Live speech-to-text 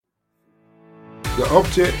The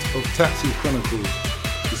object of Taxi Chronicles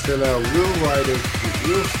is to allow real riders with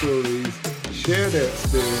real stories share their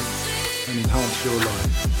experience and enhance your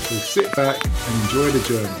life. So sit back and enjoy the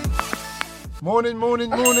journey.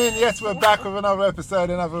 Morning. Yes, we're back with another episode,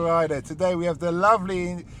 another rider. Today we have the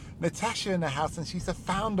lovely Natasha in the house, and she's the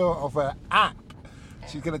founder of an app.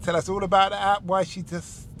 She's going to tell us all about the app, why she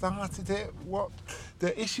just started it, what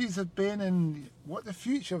the issues have been, and what the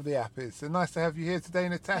future of the app is. So nice to have you here today,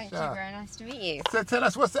 Natasha. Thank you, very nice to meet you. So tell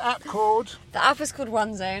us, what's the app called? The app is called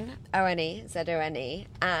OneZone, O-N-E, Z-O-N-E,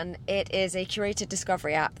 and it is a curated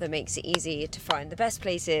discovery app that makes it easy to find the best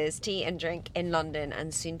places to eat and drink in London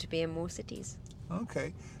and soon to be in more cities.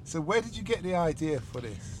 Okay, so where did you get the idea for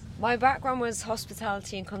this? My background was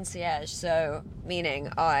hospitality and concierge, so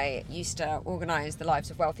meaning I used to organise the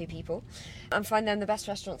lives of wealthy people and find them the best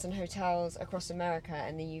restaurants and hotels across America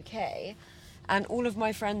and the UK. And all of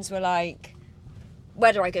my friends were like,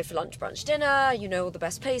 where do I go for lunch, brunch, dinner? You know all the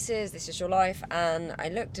best places, this is your life. And I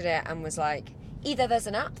looked at it and was like, either there's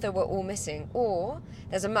an app that we're all missing, or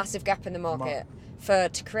there's a massive gap in the market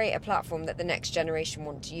to create a platform that the next generation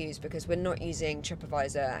want to use, because we're not using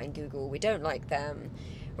TripAdvisor and Google. We don't like them.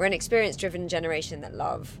 We're an experience-driven generation that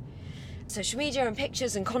love social media and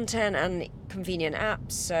pictures and content and convenient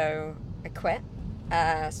apps. So I quit,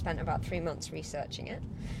 spent about 3 months researching it,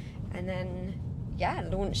 and then,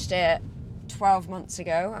 launched it 12 months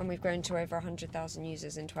ago, and we've grown to over 100,000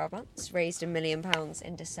 users in 12 months, raised £1 million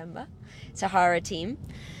in December to hire a team.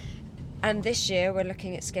 And this year we're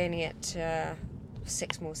looking at scaling it to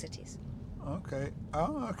 6 more cities. Okay.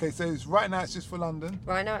 Oh, okay. So right now it's just for London?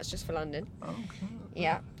 Right now it's just for London. Okay.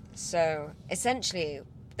 Yeah. So essentially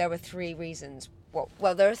there were 3 reasons.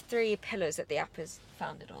 Well, there are 3 pillars that the app is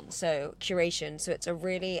founded on. So curation. So it's a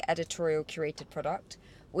really editorial curated product.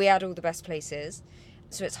 We add all the best places.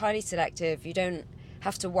 So it's highly selective. You don't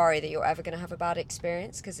have to worry that you're ever going to have a bad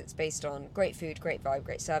experience, because it's based on great food, great vibe,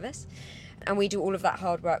 great service. And we do all of that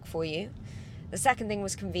hard work for you. The second thing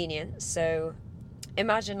was convenience. So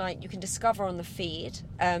imagine you can discover on the feed.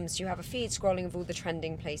 So you have a feed scrolling of all the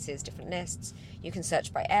trending places, different lists. You can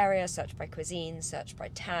search by area, search by cuisine, search by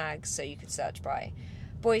tags. So you could search by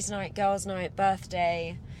boys' night, girls' night,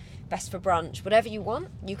 birthday, best for brunch, whatever you want,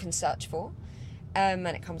 you can search for. And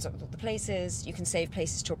it comes up with all the places. You can save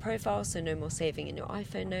places to your profile, so no more saving in your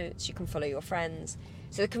iPhone notes. You can follow your friends.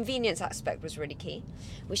 So the convenience aspect was really key.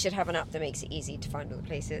 We should have an app that makes it easy to find all the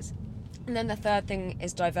places. And then the third thing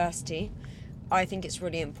is diversity. I think it's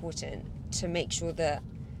really important to make sure that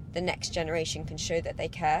the next generation can show that they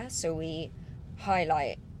care. So we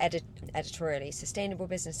highlight editorially sustainable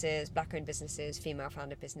businesses, black-owned businesses,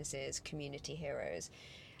 female-founded businesses, community heroes,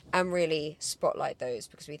 and really spotlight those,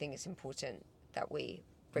 because we think it's important that we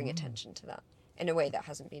bring attention to that in a way that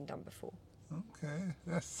hasn't been done before. Okay,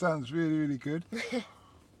 that sounds really, really good.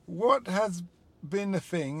 What has been the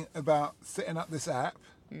thing about setting up this app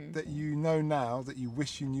that you know now that you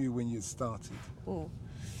wish you knew when you started? Ooh.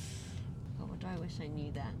 What would I wish I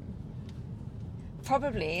knew then?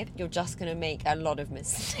 Probably you're just going to make a lot of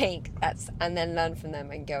mistakes and then learn from them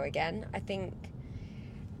and go again. I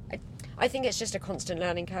think it's just a constant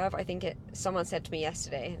learning curve. I think someone said to me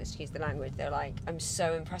yesterday, and excuse the language, they're like, I'm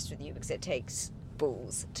so impressed with you because it takes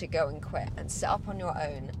balls to go and quit and sit up on your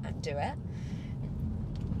own and do it.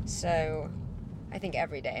 So I think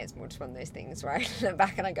every day is more just one of those things where I look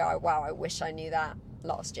back and I go, wow, I wish I knew that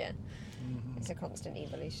last year. Mm-hmm. It's a constant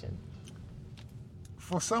evolution.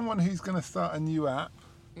 For someone who's going to start a new app,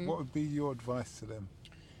 what would be your advice to them?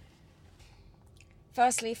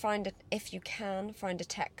 Firstly, if you can, find a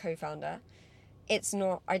tech co-founder.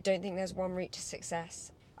 I don't think there's one route to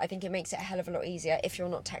success. I think it makes it a hell of a lot easier if you're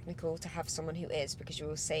not technical to have someone who is, because you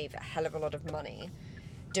will save a hell of a lot of money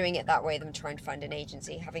doing it that way than trying to find an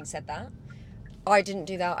agency. Having said that, I didn't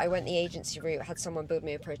do that. I went the agency route, had someone build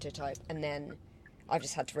me a prototype, and then I've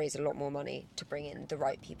just had to raise a lot more money to bring in the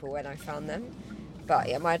right people when I found them. But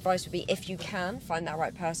yeah, my advice would be, if you can, find that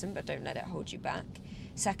right person, but don't let it hold you back.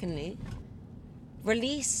 Secondly,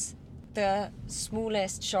 release the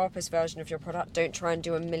smallest, sharpest version of your product. Don't try and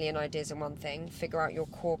do a million ideas in one thing. Figure out your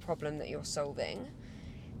core problem that you're solving.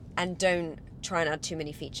 And don't try and add too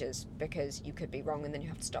many features, because you could be wrong and then you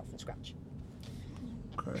have to start from scratch.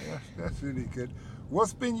 Okay, that's really good.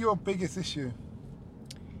 What's been your biggest issue?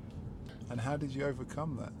 And how did you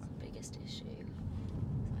overcome that? Biggest issue?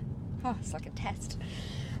 Oh, it's like a test.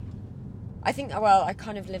 I think, I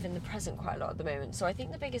kind of live in the present quite a lot at the moment. So I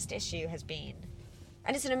think the biggest issue has been,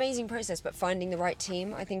 and it's an amazing process, but finding the right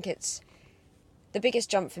team. I think the biggest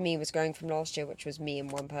jump for me was going from last year, which was me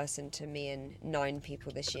and 1 person, to me and 9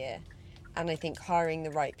 people this year. And I think hiring the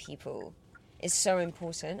right people is so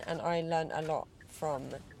important. And I learned a lot from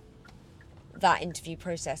that interview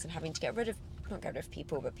process and having to not get rid of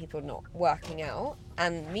people, but people not working out,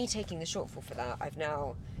 and me taking the shortfall for that, I've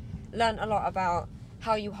now learned a lot about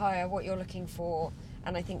how you hire, what you're looking for,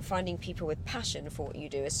 and I think finding people with passion for what you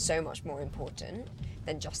do is so much more important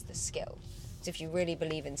than just the skill. So if you really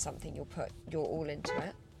believe in something, you'll put your all into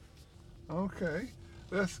it. Okay,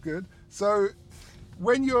 that's good. So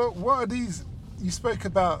what are these, you spoke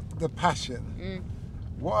about the passion.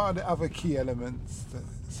 What are the other key elements that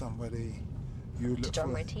somebody you would look To join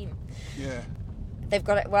for? my team. Yeah. They've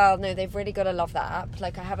got it. Well, no, they've really got to love that app.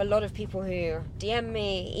 Like, I have a lot of people who DM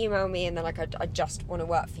me, email me, and they're like, I just want to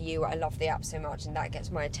work for you. I love the app so much, and that gets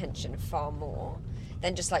my attention far more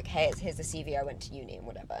than just like, hey, here's the CV, I went to uni and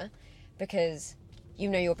whatever. Because you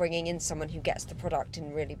know you're bringing in someone who gets the product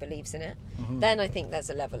and really believes in it. Then I think there's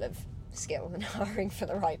a level of skill in hiring for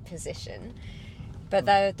the right position. But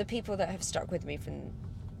the people that have stuck with me from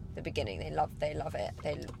the beginning, they love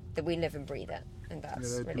it. We live and breathe it, and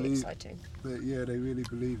that's really exciting. They really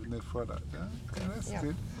believe in their product. Yeah? Okay, that's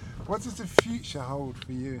good. What does the future hold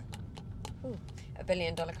for you? Ooh, $1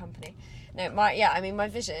 billion company. No, my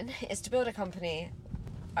vision is to build a company.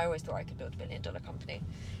 I always thought I could build $1 billion company.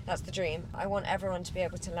 That's the dream. I want everyone to be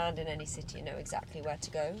able to land in any city and know exactly where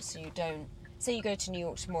to go. So you don't say you go to New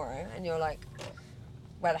York tomorrow and you're like,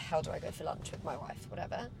 where the hell do I go for lunch with my wife,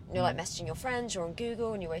 whatever. And you're like messaging your friends, you're on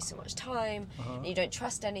Google and you waste so much time and you don't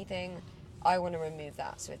trust anything. I want to remove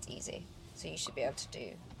that so it's easy. So you should be able to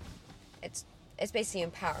do, it's basically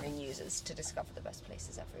empowering users to discover the best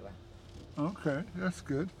places everywhere. Okay, that's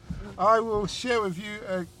good. I will share with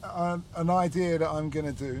you an idea that I'm going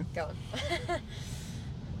to do. Go on.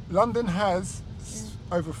 London has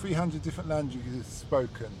over 300 different languages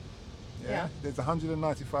spoken. Yeah. There's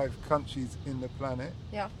 195 countries in the planet.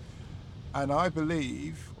 Yeah. And I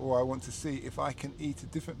believe, or I want to see, if I can eat a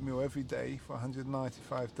different meal every day for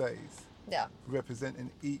 195 days. Yeah.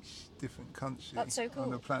 Representing each different country That's so cool.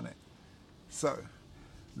 on the planet. So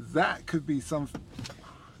that could be something.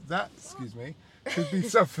 Could be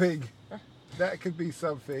something. That could be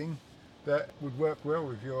something that would work well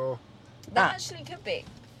with your. That actually could be.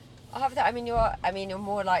 I have that. You're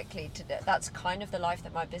more likely to do. That's kind of the life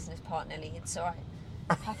that my business partner leads. So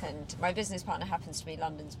my business partner happens to be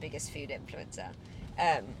London's biggest food influencer.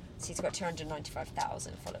 So he's got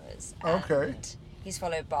 295,000 followers. Okay. And he's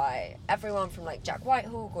followed by everyone from like Jack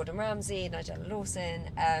Whitehall, Gordon Ramsay, Nigella Lawson.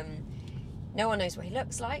 No one knows what he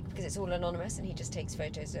looks like because it's all anonymous, and he just takes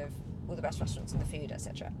photos of all the best restaurants and the food,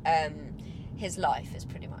 etc. His life is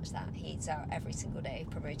pretty much that. He eats out every single day,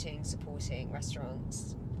 promoting, supporting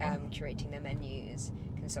restaurants, curating their menus,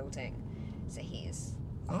 consulting. So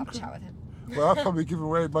I'll have a chat with him. Well, I'll probably give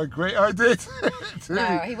away my great idea too.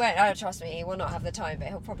 No, he won't. Oh, trust me, he will not have the time, but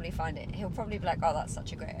he'll probably find it. He'll probably be like, oh, that's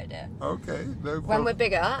such a great idea. Okay, no problem. When we're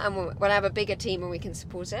bigger and when I have a bigger team and we can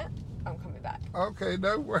support it, I'm coming back. Okay,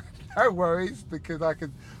 no worries, because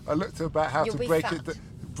I looked about how You'll to be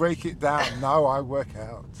break it down. No, I work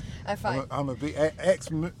out. Oh, fine. I'm a big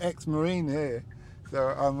ex-Marine here, so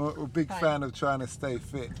I'm a big fan of trying to stay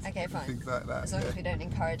fit. Okay, fine. Things like that. As long as we don't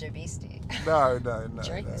encourage obesity. No.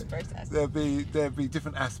 During this process. There'll be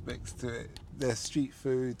different aspects to it. There's street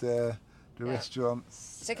food, the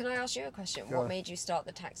restaurants. So can I ask you a question? What made you start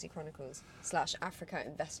the Taxi Chronicles / Africa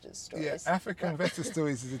Investors Stories? Yeah, Africa Investor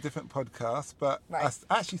Stories is a different podcast, but I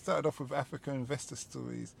actually started off with Africa Investor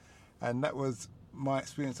Stories, and that was my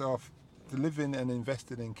experience of living and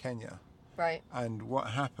investing in Kenya. Right. And what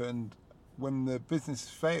happened when the business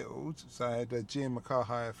failed, so I had a GM car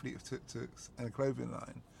hire, fleet of tuk-tuks and a clothing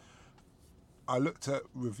line, I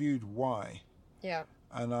reviewed why. Yeah.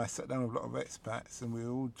 And I sat down with a lot of expats, and we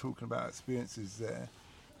were all talking about experiences there,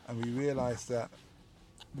 and we realised that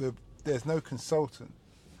there's no consultant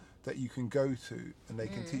that you can go to and they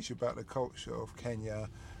can teach you about the culture of Kenya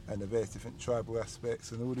and the various different tribal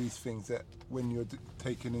aspects and all these things that when you're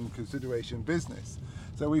taking in consideration business.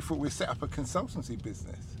 So we thought we'd set up a consultancy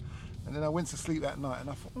business. And then I went to sleep that night and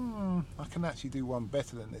I thought, I can actually do one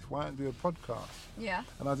better than this. Why don't I do a podcast? Yeah.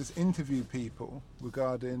 And I just interview people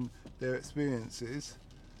regarding their experiences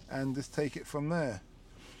and just take it from there.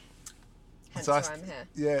 Hence So why I'm here.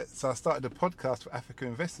 Yeah, so I started a podcast for Africa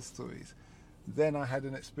Investor Stories. Then I had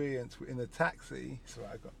an experience in a taxi. So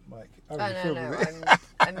I got Mike. No,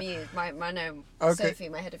 I'm amused. Okay. Sophie,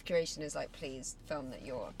 my head of curation, is like, please film that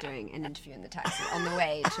you're doing an interview in the taxi on the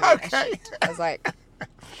way to a shoot. I was like,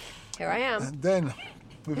 here I am. And then,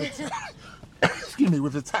 with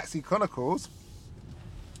the Taxi Chronicles,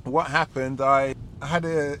 what happened? I had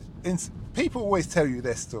people always tell you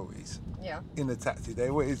their stories. Yeah. In the taxi, they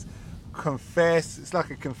always confess. It's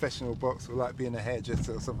like a confessional box, or like being a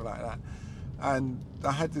hairdresser or something like that. And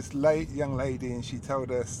I had this young lady, and she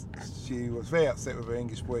told us she was very upset with her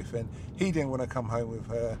English boyfriend. He didn't want to come home with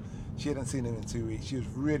her. She hadn't seen him in 2 weeks. She was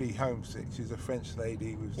really homesick. She was a French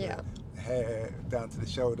lady with the hair down to the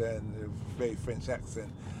shoulder and a very French accent.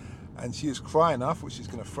 And she was crying. I thought she was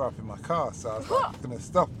going to throw up in my car, so I was like going to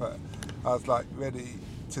stop her. I was like ready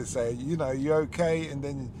to say, you know, you okay? And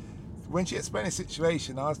then when she explained the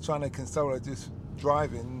situation, I was trying to console her, just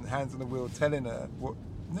driving, hands on the wheel, telling her,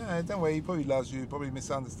 no, don't worry, he probably loves you, probably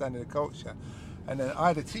misunderstanding the culture. And then I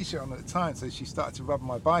had a t-shirt on at the time, so she started to rub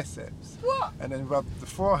my biceps. What? And then rubbed the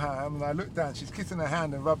forearm, and I looked down, she's kissing her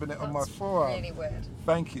hand and rubbing it on my forearm. Really weird.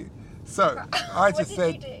 Thank you. So I just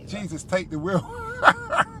said, Jesus, take the wheel.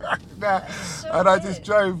 And I just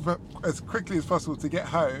drove as quickly as possible to get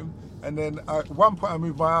home. And then at one point I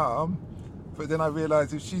moved my arm, but then I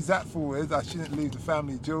realised if she's that forward, I shouldn't leave the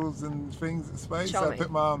family jewels and things at space. Charming. So I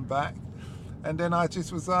put my arm back. And then I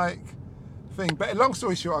just was like, But long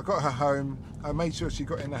story short, I got her home. I made sure she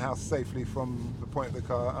got in the house safely from the point of the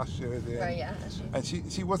car, ushered her in. Right, yeah. And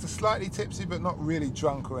she was slightly tipsy, but not really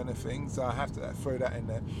drunk or anything, so I have to throw that in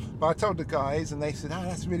there. But I told the guys, and they said, oh,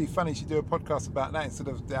 that's really funny, you should do a podcast about that instead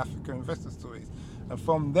of the Africa investor stories. And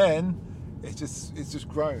from then, it's just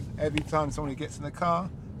grown. Every time somebody gets in the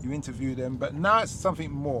car, you interview them. But now it's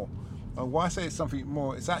something more. And why I say it's something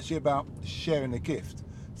more, it's actually about sharing a gift.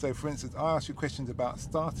 So for instance, I ask you questions about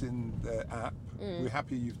starting the app. We're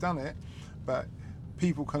happy you've done it, but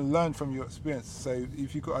people can learn from your experience. So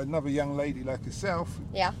if you've got another young lady like yourself,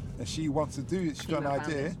 and she wants to do it, she's got an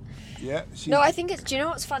idea. No, I think it's, do you know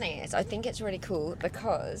what's funny is I think it's really cool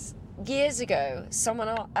because years ago, someone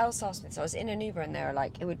else asked me, so I was in an Uber and they were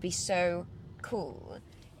like, it would be so cool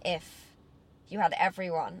if you had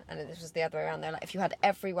everyone, and this was the other way around, they're like, if you had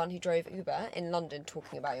everyone who drove Uber in London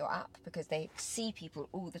talking about your app, because they see people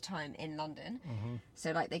all the time in London.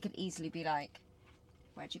 So like they could easily be like,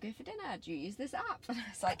 where'd you go for dinner? Do you use this app? And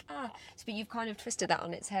it's like, but you've kind of twisted that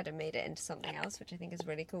on its head and made it into something else, which I think is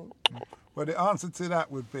really cool. Well, the answer to that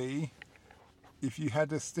would be, if you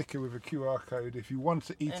had a sticker with a QR code, if you want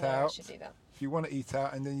to eat out, I should do that. if you want to eat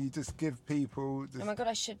out, and then you just give people... Oh my God,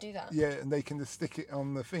 I should do that. Yeah, and they can just stick it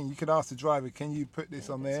on the thing. You could ask the driver, can you put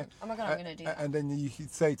this on there? Oh my God, I'm going to do that. And then you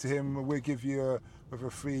could say to him, we'll give you a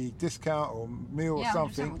free discount or meal or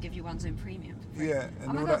something. Yeah, we'll give you one Zone Premium for free. Yeah, and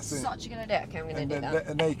oh my all God, that's such a good idea. Okay, I'm going to do that.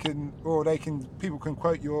 And people can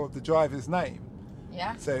quote the driver's name.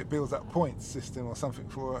 Yeah. So it builds up points system or something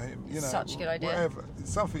for him. You know, such a good idea. Whatever,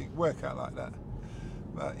 something work out like that.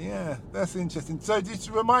 But yeah, that's interesting. So just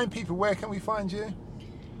to remind people, where can we find you?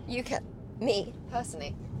 You can, me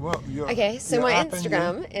personally. Well, okay, so my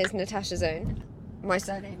Instagram is Natasha Zone. My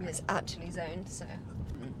surname is actually Zone, so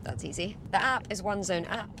that's easy. The app is One Zone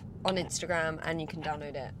app on Instagram, and you can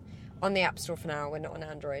download it on the App Store for now. We're not on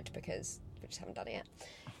Android because we just haven't done it yet.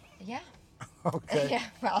 Yeah. Okay. Yeah.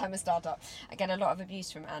 Well, I'm a startup. I get a lot of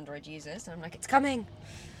abuse from Android users, and I'm like, it's coming.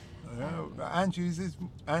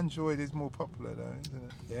 Android is more popular though, isn't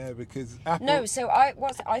it? Yeah, because Apple... No, so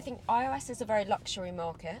I think iOS is a very luxury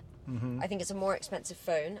market. I think it's a more expensive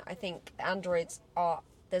phone. I think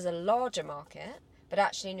there's a larger market, but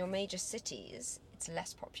actually in your major cities, it's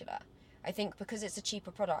less popular. I think because it's a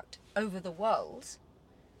cheaper product over the world,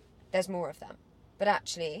 there's more of them. But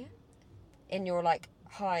actually, in your like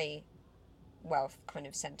high wealth kind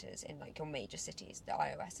of centres in like your major cities, the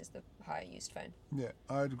iOS is the higher used phone. Yeah,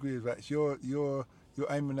 I'd agree with that. You're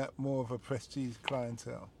aiming at more of a prestige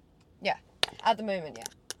clientele. Yeah, at the moment, yeah.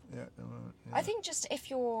 Yeah, at the moment, yeah. I think just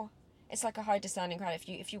it's like a high discerning crowd.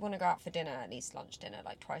 If you want to go out for dinner, at least lunch dinner,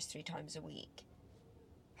 like 2-3 times a week,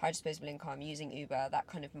 high disposable income, using Uber, that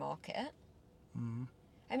kind of market.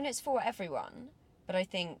 I mean, it's for everyone, but I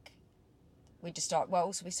think we started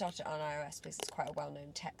on iOS because it's quite a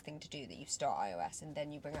well-known tech thing to do, that you start iOS and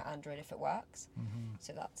then you bring out Android if it works.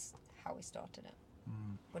 So that's how we started it.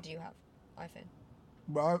 What do you have? iPhone?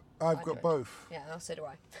 Well, I've got both. Yeah, so do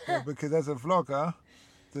I. Yeah, because as a vlogger,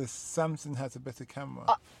 the Samsung has a better camera.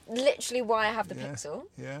 Literally why I have the Pixel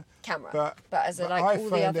camera. But as a, like iPhone, all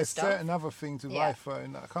the other there's stuff. certain other things with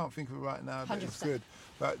iPhone. I can't think of it right now, but 100%. it's good.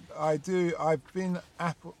 But I've been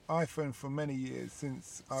iPhone for many years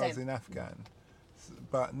since I was in Afghan.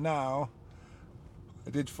 But now,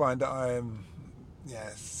 I did find that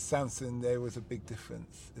Samsung, there was a big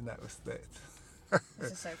difference in that respect.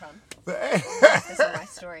 This is so fun. But These are my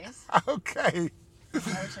stories. Okay. I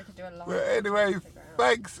wish I could do a lot. Well, anyway,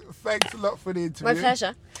 thanks a lot for the interview. My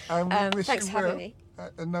pleasure. Thanks for having me.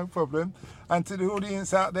 No problem. And to the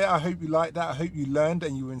audience out there, I hope you liked that. I hope you learned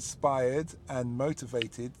and you were inspired and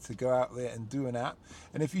motivated to go out there and do an app.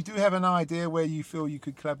 And if you do have an idea where you feel you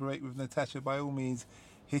could collaborate with Natasha, by all means,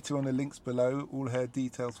 hit her on the links below. All her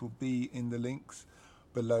details will be in the links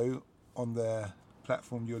below on the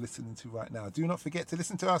platform you're listening to right now. Do not forget to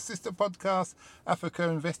listen to our sister podcast, Africa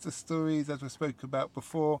Investor Stories, as we spoke about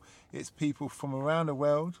before. It's people from around the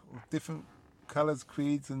world, different colours,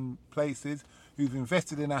 creeds and places, who've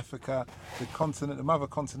invested in Africa, the continent, the mother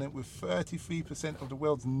continent, with 33% of the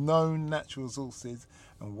world's known natural resources,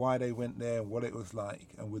 and why they went there, what it was like,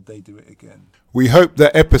 and would they do it again. We hope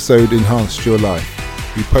that episode enhanced your life.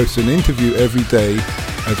 We post an interview every day,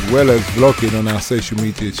 as well as vlogging on our social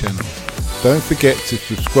media channels. Don't forget to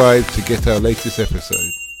subscribe to get our latest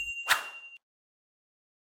episode.